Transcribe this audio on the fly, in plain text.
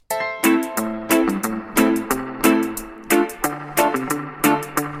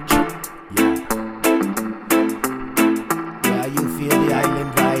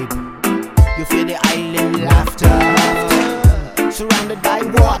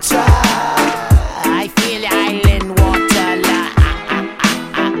water. I feel the island water.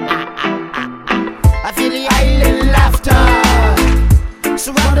 I feel the island laughter,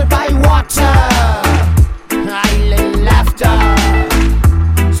 surrounded by water. Island laughter,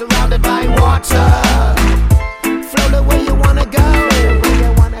 surrounded by water. Flow the way you wanna go.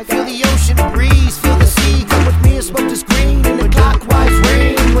 Feel the ocean breeze, feel the sea. Come with me and smoke this green in the clockwise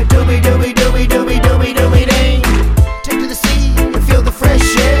ring. With doobie doobie doobie doobie doobie doobie ding. Take to the sea and feel the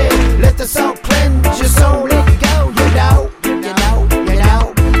fresh air. Let the salt cleanse your soul. Let it go, you know, you know, you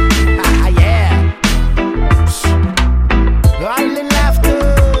know. Yeah. Island laughter,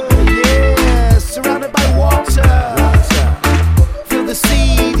 yeah. Surrounded by water. Feel the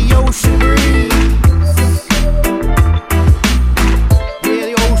sea, the ocean breeze.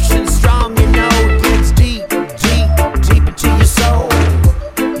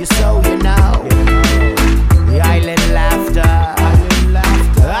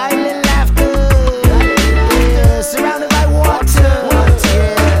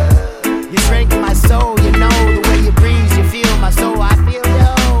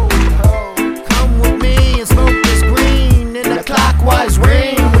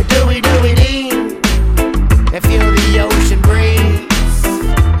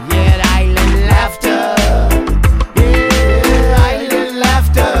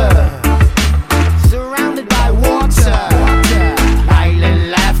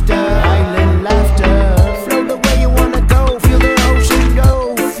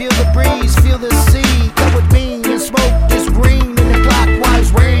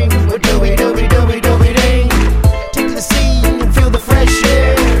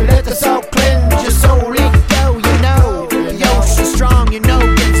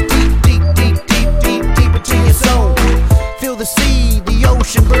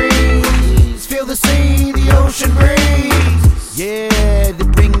 Yeah,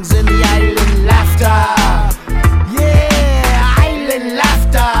 that brings in the island laughter. Yeah, island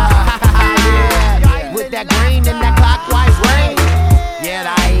laughter. Yeah, with that green and that clockwise ring. Yeah,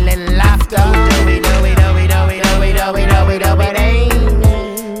 the island laughter. Doobie doobie doobie doobie doobie doobie doobie doobie ding.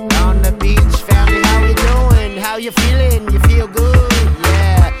 On the beach, family, how you doing? How you feeling? You feel good?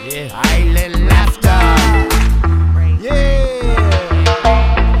 Yeah, island laughter. Yeah,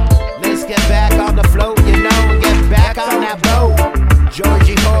 let's get back on the float, you know, and get back on that boat.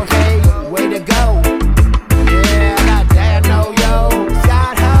 Georgie Jorge, way to go.